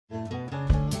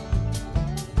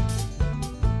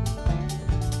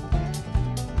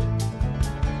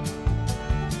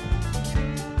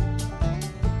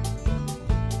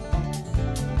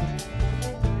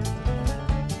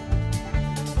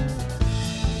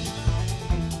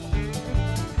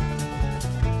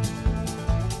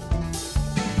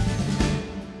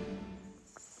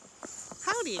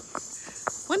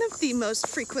most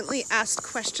frequently asked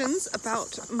questions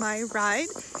about my ride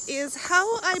is how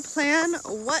I plan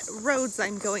what roads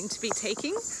I'm going to be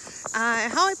taking,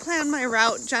 how I plan my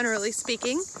route generally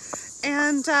speaking.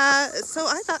 And so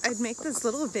I thought I'd make this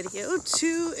little video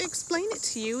to explain it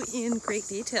to you in great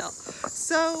detail.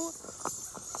 So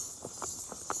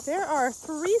there are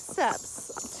 3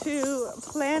 steps to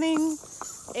planning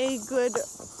a good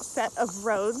set of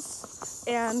roads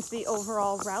and the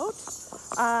overall route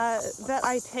that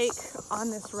I take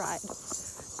on this ride.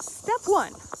 Step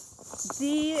 1.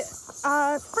 The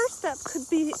first step could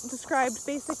be described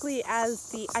basically as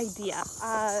the idea,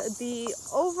 the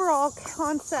overall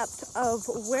concept of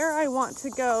where I want to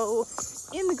go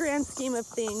in the grand scheme of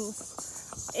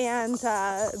things and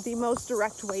the most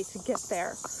direct way to get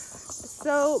there.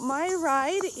 So my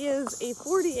ride is a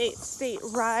 48 state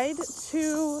ride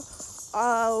to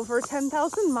over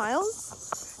 10,000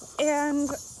 miles, and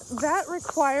that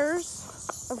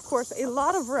requires, of course, a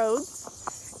lot of roads.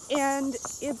 And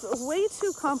it's way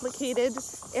too complicated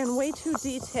and way too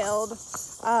detailed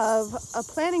of a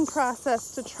planning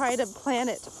process to try to plan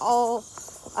it all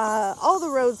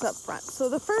the roads up front. So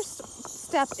the first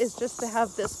step is just to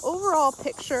have this overall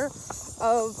picture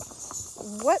of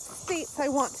what states I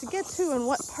want to get to and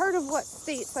what part of what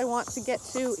states I want to get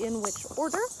to in which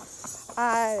order,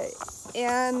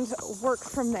 and work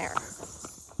from there.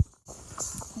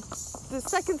 The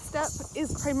second step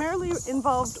is primarily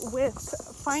involved with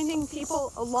finding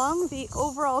people along the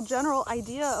overall general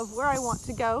idea of where I want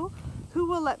to go, who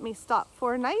will let me stop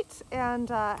for a night and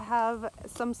have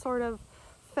some sort of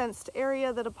fenced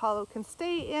area that Apollo can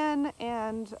stay in,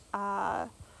 and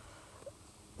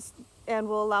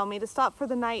will allow me to stop for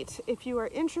the night. If you are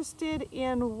interested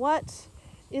in what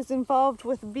is involved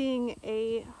with being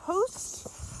a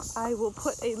host, I will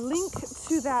put a link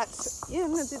to that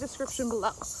in the description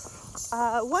below.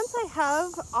 Once I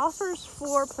have offers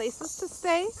for places to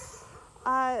stay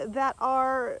that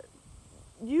are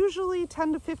usually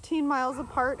 10 to 15 miles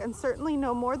apart and certainly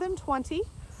no more than 20,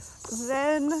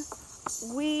 then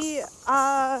we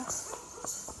have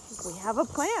a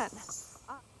plan.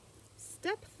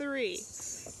 Step 3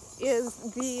 is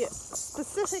the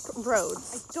specific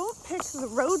roads. I don't pick the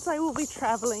roads I will be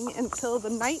traveling until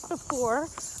the night before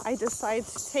I decide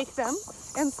to take them,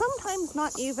 and sometimes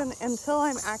not even until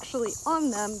I'm actually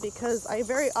on them, because I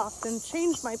very often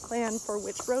change my plan for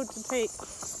which road to take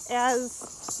as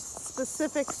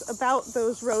specifics about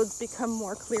those roads become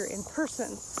more clear in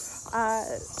person.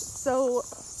 So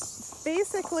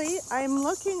basically, I'm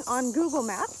looking on Google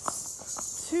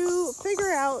Maps to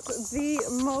figure out the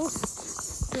most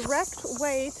direct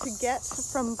way to get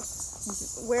from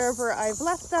wherever I've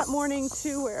left that morning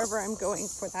to wherever I'm going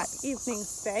for that evening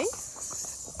stay,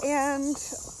 and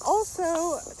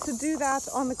also to do that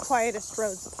on the quietest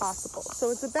roads possible.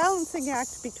 So it's a balancing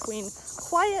act between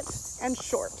quiet and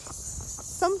short.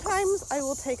 Sometimes I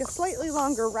will take a slightly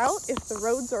longer route if the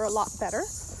roads are a lot better,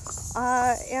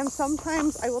 and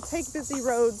sometimes I will take busy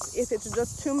roads if it's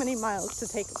just too many miles to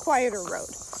take a quieter road.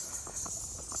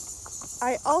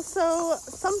 I also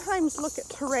sometimes look at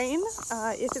terrain.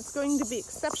 If it's going to be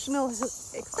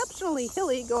exceptionally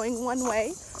hilly going one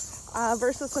way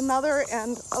versus another,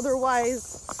 and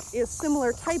otherwise is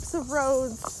similar types of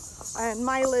roads and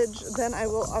mileage, then I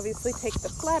will obviously take the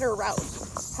flatter route.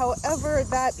 However,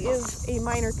 that is a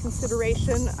minor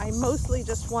consideration. I mostly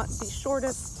just want the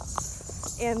shortest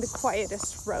and the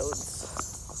quietest roads.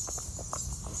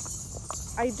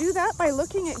 I do that by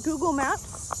looking at Google Maps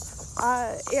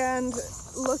and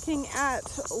looking at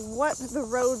what the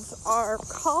roads are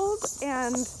called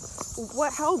and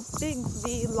how big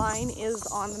the line is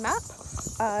on the map.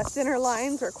 Thinner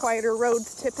lines or quieter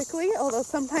roads typically, although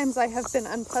sometimes I have been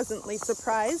unpleasantly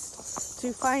surprised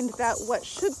to find that what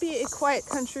should be a quiet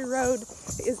country road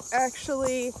is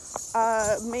actually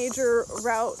a major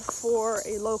route for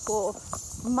a local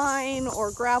mine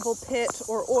or gravel pit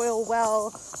or oil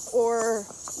well or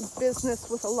business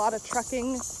with a lot of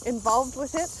trucking involved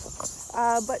with it.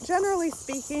 But generally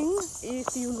speaking,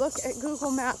 if you look at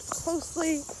Google Maps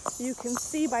closely, you can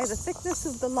see by the thickness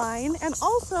of the line and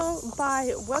also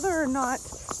by whether or not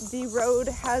the road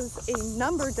has a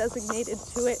number designated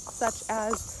to it, such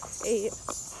as a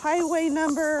highway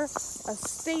number, a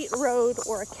state road,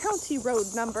 or a county road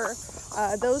number.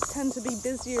 Those tend to be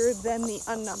busier than the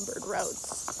unnumbered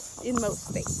roads in most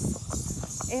states.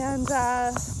 And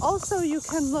also you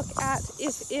can look at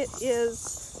if it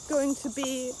is going to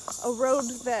be a road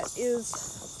that is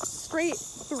straight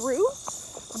through,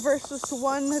 versus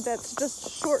one that's just a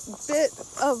short bit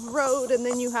of road and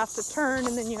then you have to turn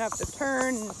and then you have to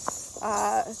turn.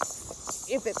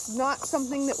 If it's not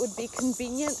something that would be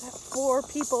convenient for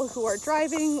people who are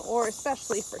driving, or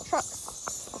especially for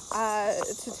trucks,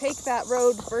 to take that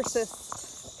road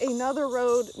versus another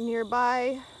road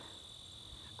nearby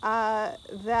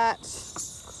that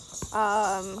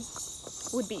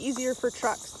would be easier for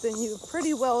trucks, then you're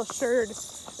pretty well assured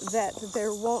that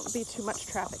there won't be too much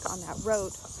traffic on that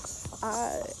road.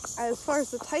 As far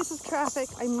as the type of traffic,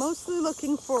 I'm mostly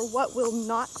looking for what will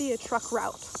not be a truck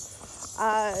route.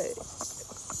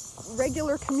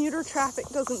 Regular commuter traffic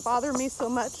doesn't bother me so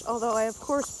much, although I of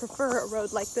course prefer a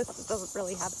road like this that doesn't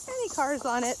really have any cars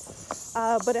on it.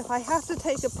 But if I have to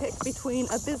take a pick between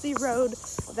a busy road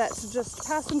that's just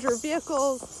passenger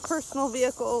vehicles, personal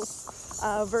vehicles,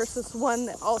 versus one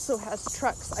that also has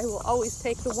trucks, I will always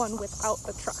take the one without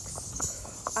the trucks.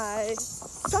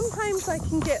 Sometimes I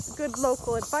can get good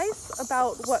local advice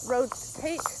about what roads to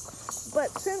take,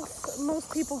 but since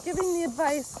most people giving the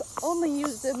advice only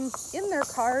use them in their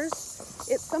cars,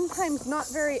 it's sometimes not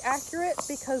very accurate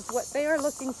because what they are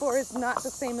looking for is not the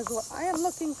same as what I am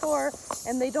looking for,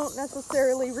 and they don't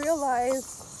necessarily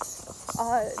realize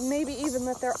maybe even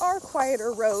that there are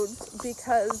quieter roads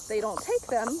because they don't take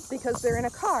them because they're in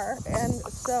a car, and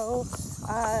so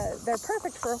they're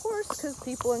perfect for a horse because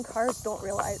people in cars don't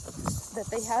realize that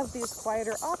they have these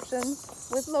quieter options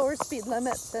with lower speed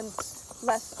limits and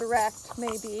less direct,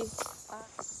 maybe.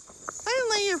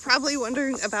 Finally, you're probably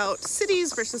wondering about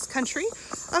cities versus country.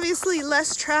 Obviously,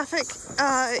 less traffic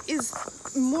is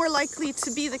more likely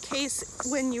to be the case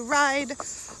when you ride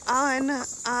on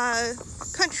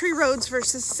country roads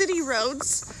versus city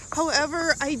roads.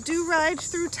 However, I do ride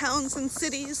through towns and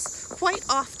cities quite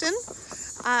often.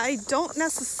 I don't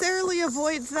necessarily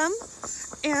avoid them,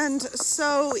 and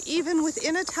so even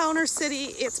within a town or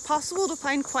city, it's possible to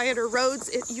find quieter roads.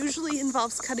 It usually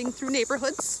involves cutting through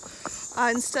neighborhoods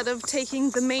instead of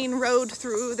taking the main road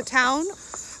through the town.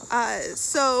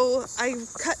 So I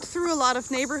cut through a lot of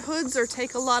neighborhoods or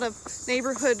take a lot of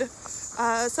neighborhood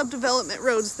subdevelopment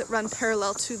roads that run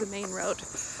parallel to the main road.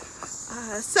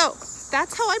 So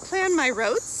that's how I plan my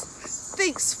roads.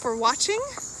 Thanks for watching.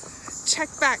 Check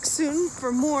back soon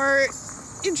for more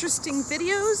interesting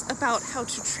videos about how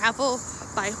to travel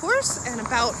by horse and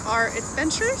about our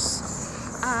adventures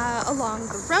along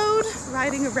the road,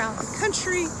 riding around the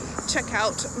country. Check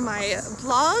out my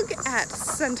blog at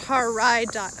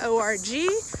centauride.org,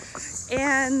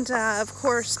 and of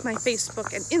course my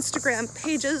Facebook and Instagram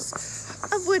pages,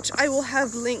 of which I will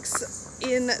have links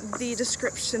in the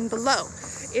description below.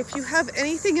 If you have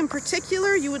anything in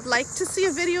particular you would like to see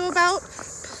a video about,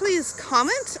 please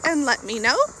comment and let me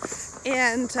know.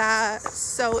 And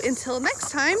so until next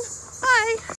time, bye!